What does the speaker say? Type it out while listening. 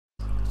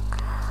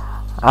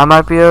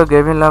আমার প্রিয়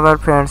গেমিং লাভার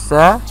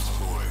ফ্রেন্ডসরা,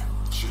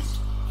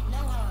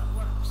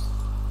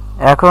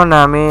 এখন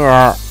আমি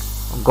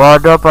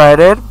গড অফ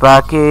ওয়ারের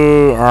বাকি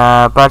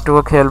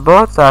পার্টটুকু খেলবো।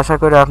 তো আশা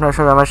করি আপনারা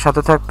সবাই আমার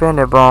সাথে থাকবেন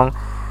এবং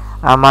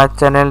আমার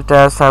চ্যানেলটা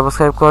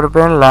সাবস্ক্রাইব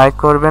করবেন, লাইক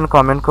করবেন,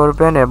 কমেন্ট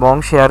করবেন এবং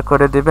শেয়ার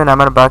করে দিবেন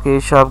আমার বাকি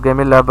সব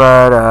গেমিং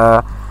লাভার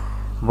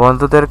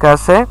বন্ধুদের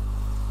কাছে,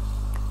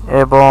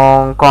 এবং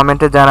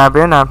কমেন্টে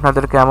জানাবেন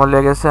আপনাদের কেমন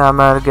লেগেছে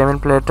আমার গেমিং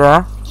প্লেটা।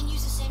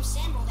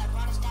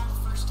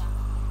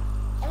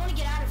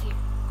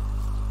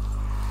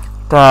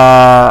 তা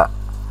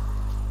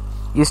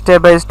স্টেপ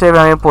বাই স্টেপ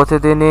আমি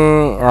প্রতিদিনই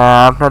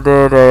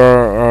আপনাদের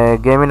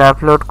গেমিং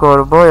আপলোড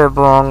করব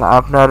এবং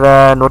আপনারা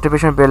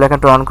নোটিফিকেশন বেল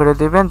আইকনটা অন করে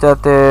দিবেন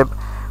যাতে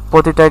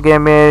প্রতিটা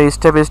গেমের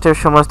স্টেপ বাই স্টেপ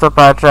সমস্ত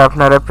পার্টরা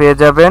আপনারা পেয়ে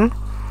যাবেন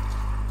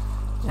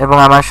এবং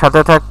আমার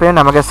সাথে থাকবেন,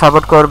 আমাকে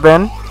সাপোর্ট করবেন।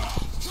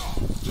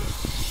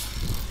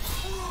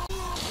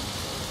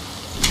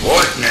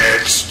 What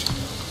next?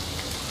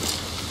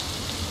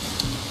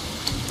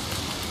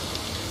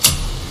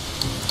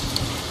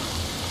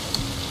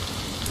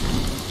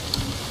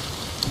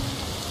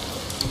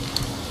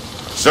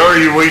 Sorry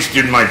you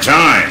wasted my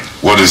time.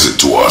 What is it,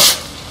 dwarf?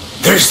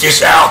 There's this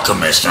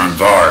alchemist on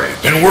Vari.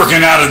 Been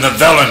working out in the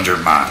Velander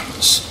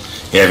mines.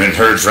 Haven't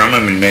heard from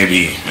him in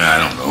maybe, I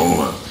don't know,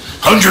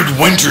 100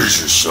 winters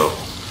or so.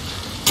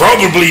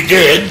 Probably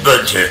dead,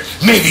 but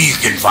maybe you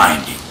can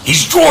find him.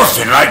 He's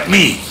dwarfing like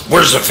me.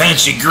 Wears a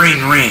fancy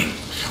green ring.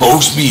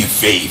 Owes me a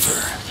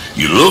favor.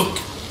 You look?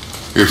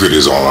 If it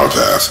is on our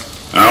path.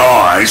 Oh,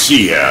 I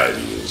see how it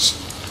is.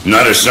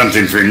 Not a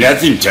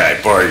something-for-nothing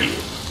type, are you?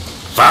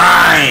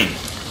 Fine.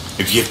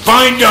 If you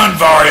find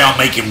Donvari,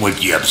 I'll make him whip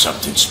you up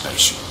something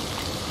special.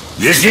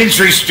 This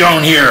entry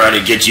stone here ought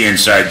to get you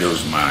inside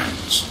those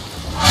mines.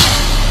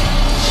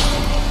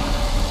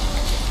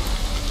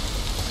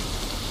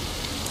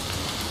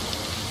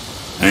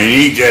 I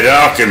need that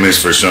alchemist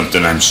for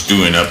something I'm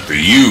stewing up for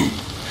you.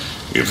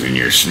 If in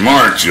your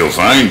smarts, you'll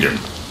find him.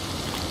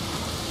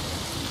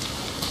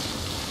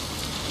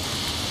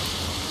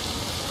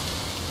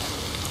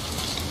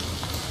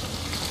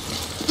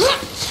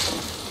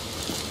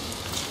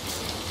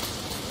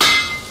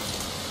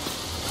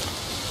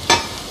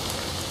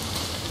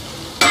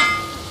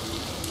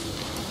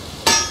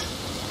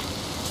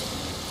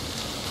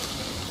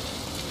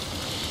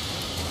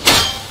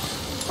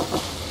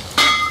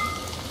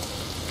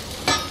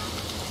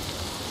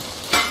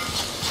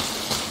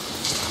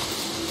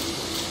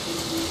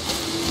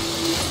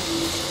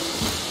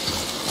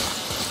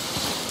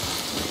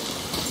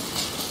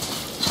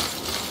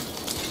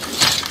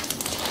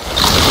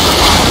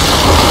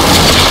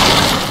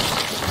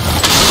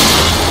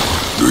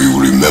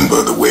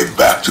 Remember the way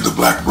back to the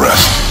Black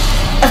Breath?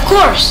 Of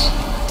course.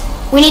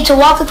 We need to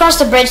walk across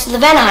the bridge to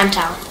the Vanaheim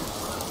Tower.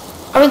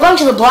 Are we going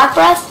to the Black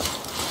Breath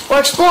or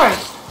exploring?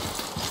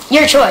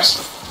 Your choice.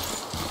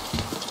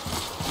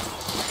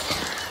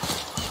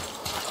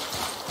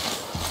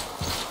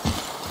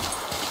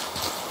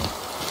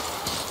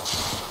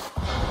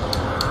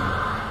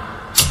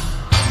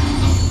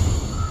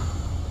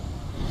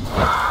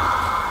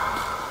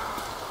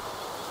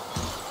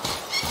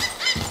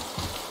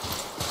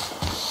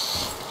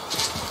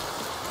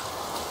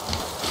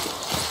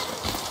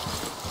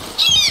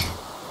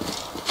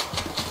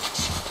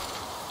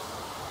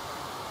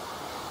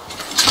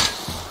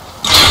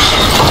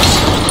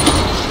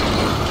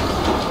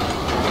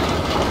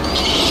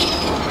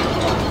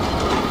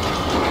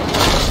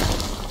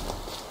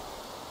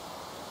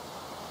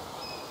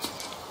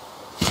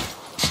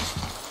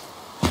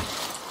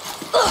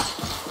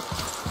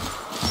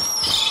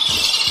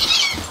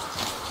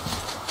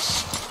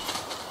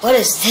 What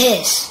is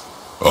this?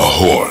 A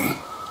horn.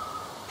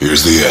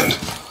 Here's the end.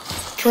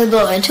 Can we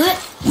blow into it?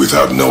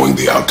 Without knowing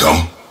the outcome?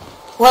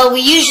 Well, we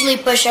usually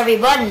push every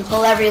button,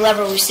 pull every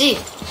lever we see.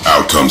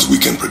 Outcomes we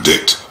can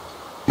predict.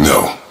 No.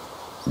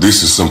 This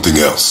is something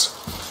else.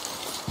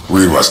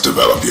 We must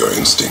develop your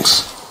instincts.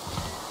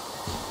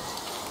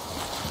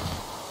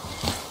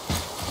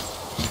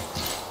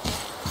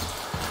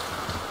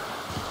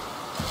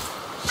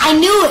 I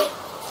knew it!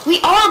 We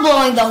are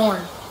blowing the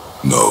horn.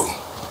 No.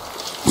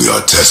 We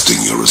are testing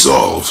your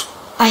resolve.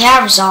 I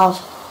have resolve.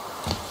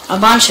 A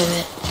bunch of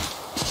it.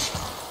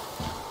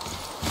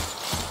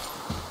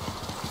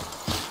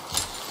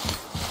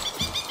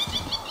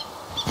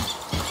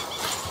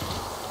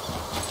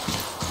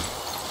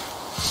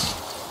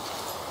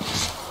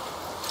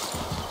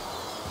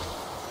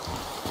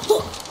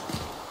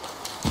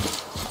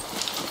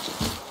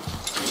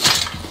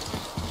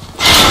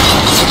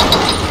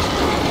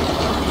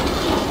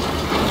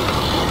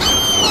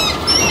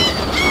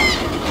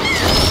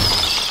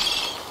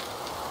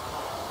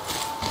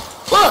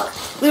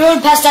 We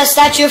rode past that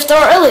statue of Thor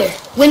earlier,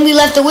 when we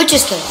left the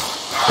Witch's Cave.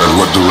 And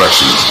what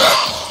direction is that?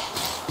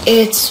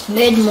 It's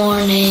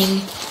mid-morning,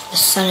 the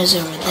sun is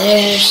over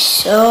there,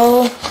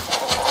 so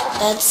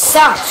that's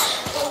south.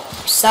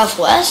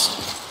 Southwest?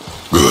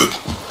 Good.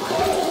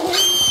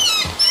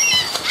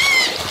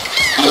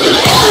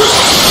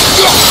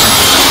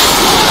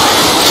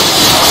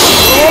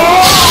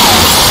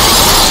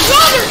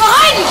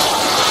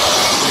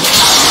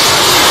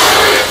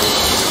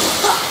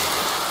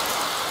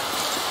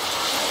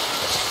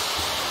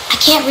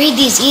 can't read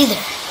these either,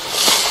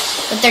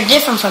 but they're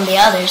different from the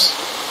others.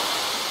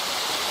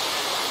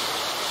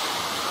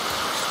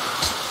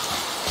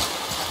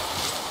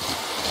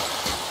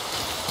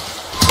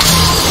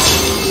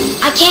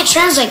 I can't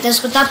translate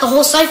this without the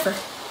whole cipher.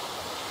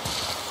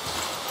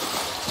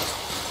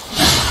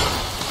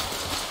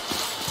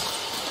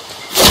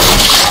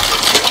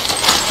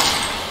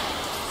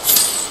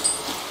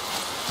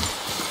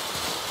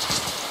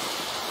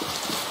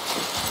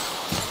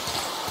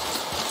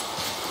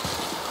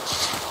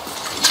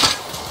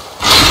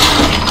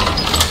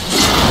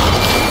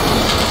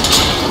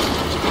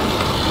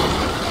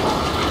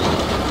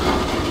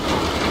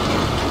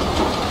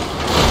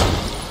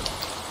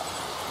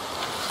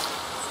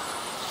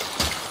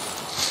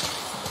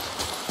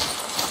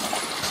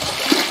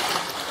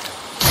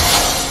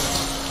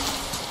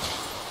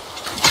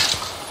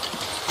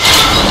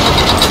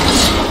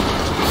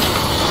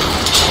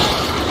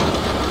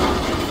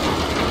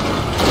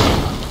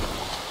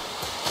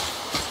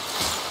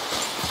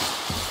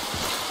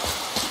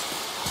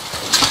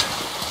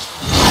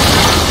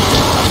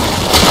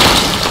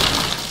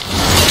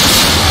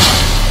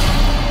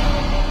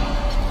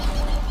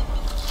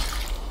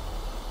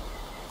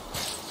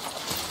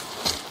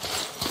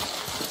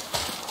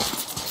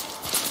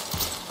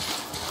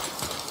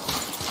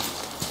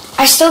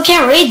 I still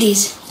can't read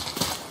these.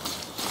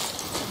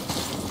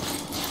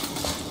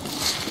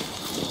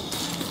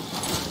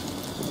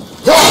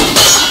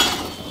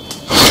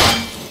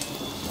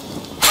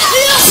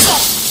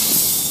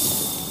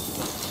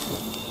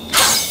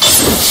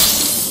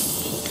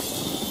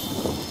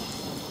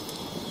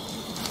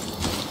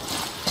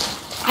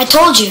 I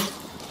told you.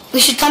 We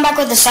should come back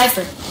with the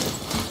cipher.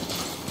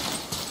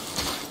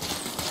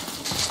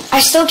 I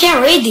still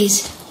can't read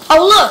these.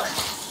 Oh,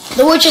 look!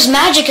 The witch's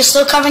magic is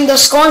still covering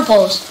those scoring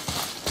poles.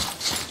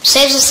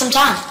 Saves us some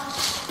time.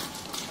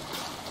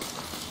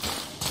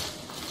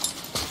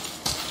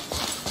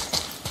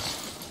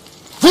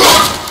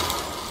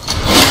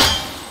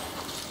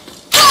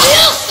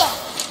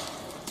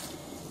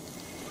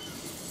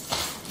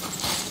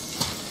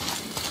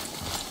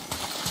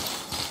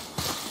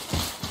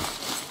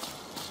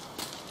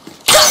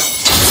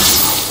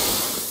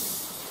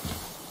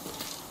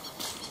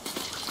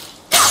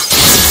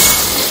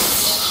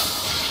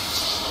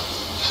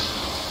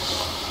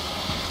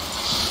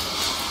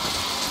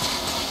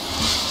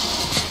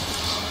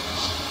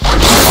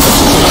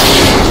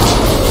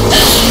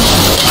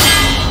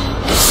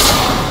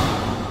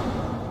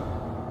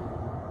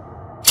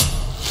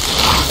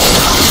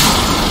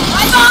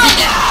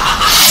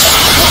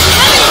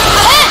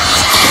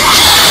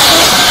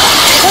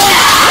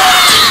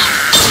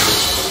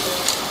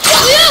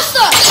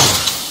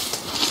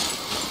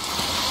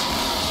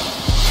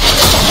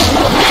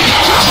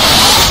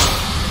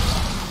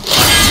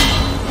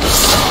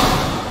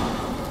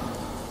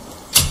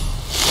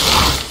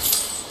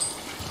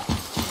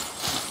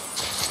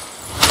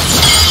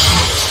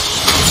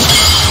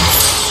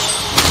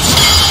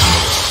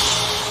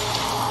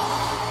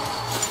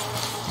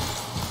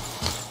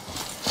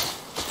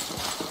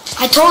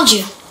 I told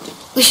you.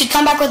 We should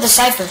come back with the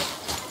cipher.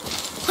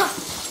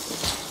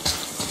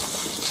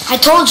 I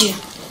told you.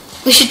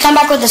 We should come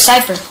back with the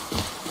cipher.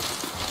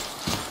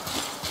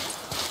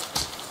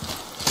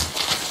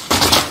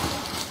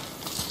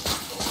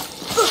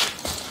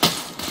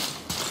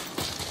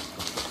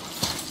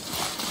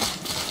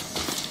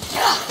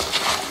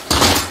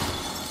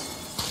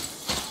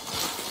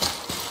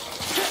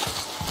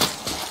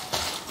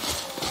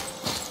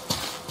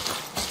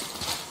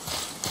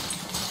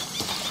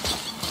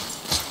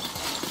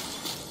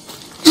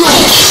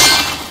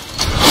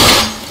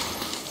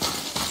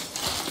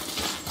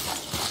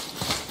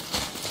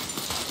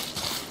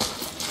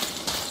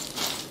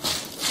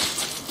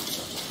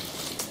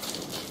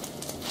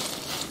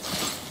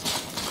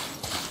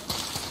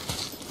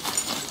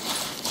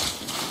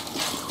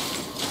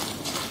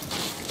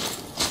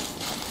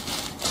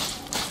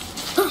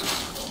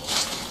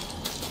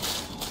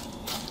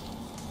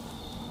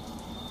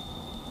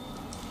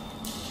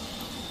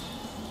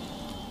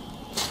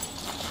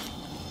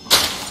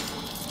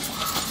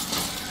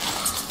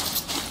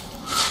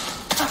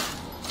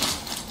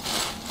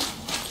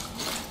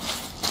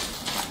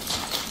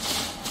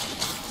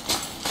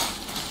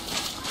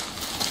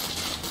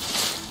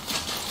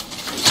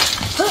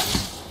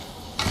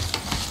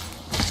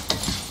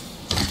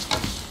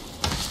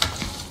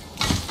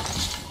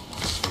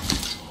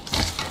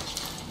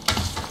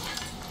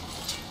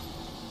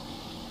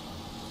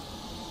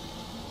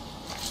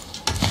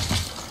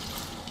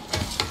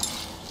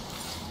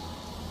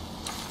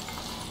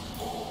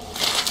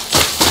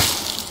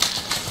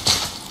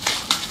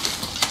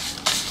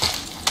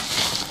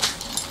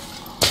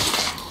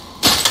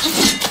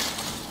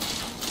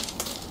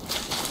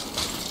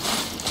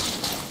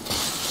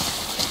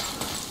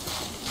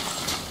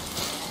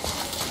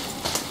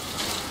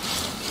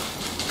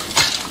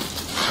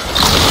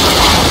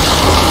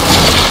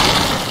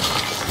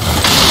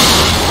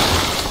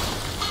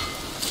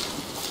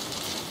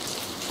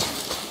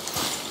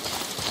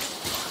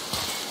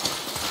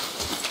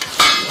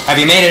 Have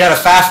you made it out of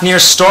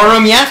Fafnir's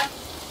storeroom yet?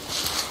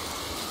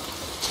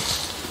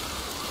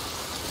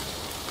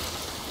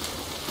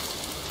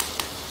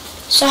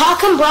 So how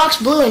come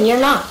Brock's blue and you're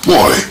not?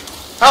 Why?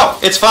 Oh,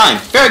 it's fine.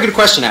 Very good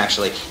question,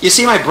 actually. You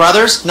see, my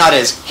brother's not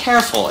as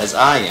careful as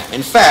I am.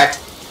 In fact,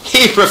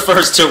 he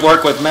prefers to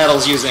work with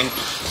metals using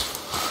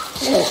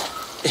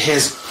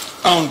his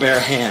own bare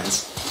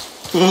hands.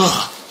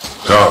 Ugh.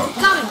 Come.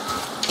 Coming.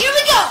 Here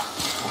we go.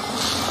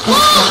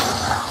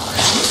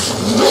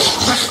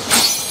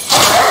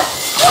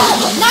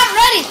 Not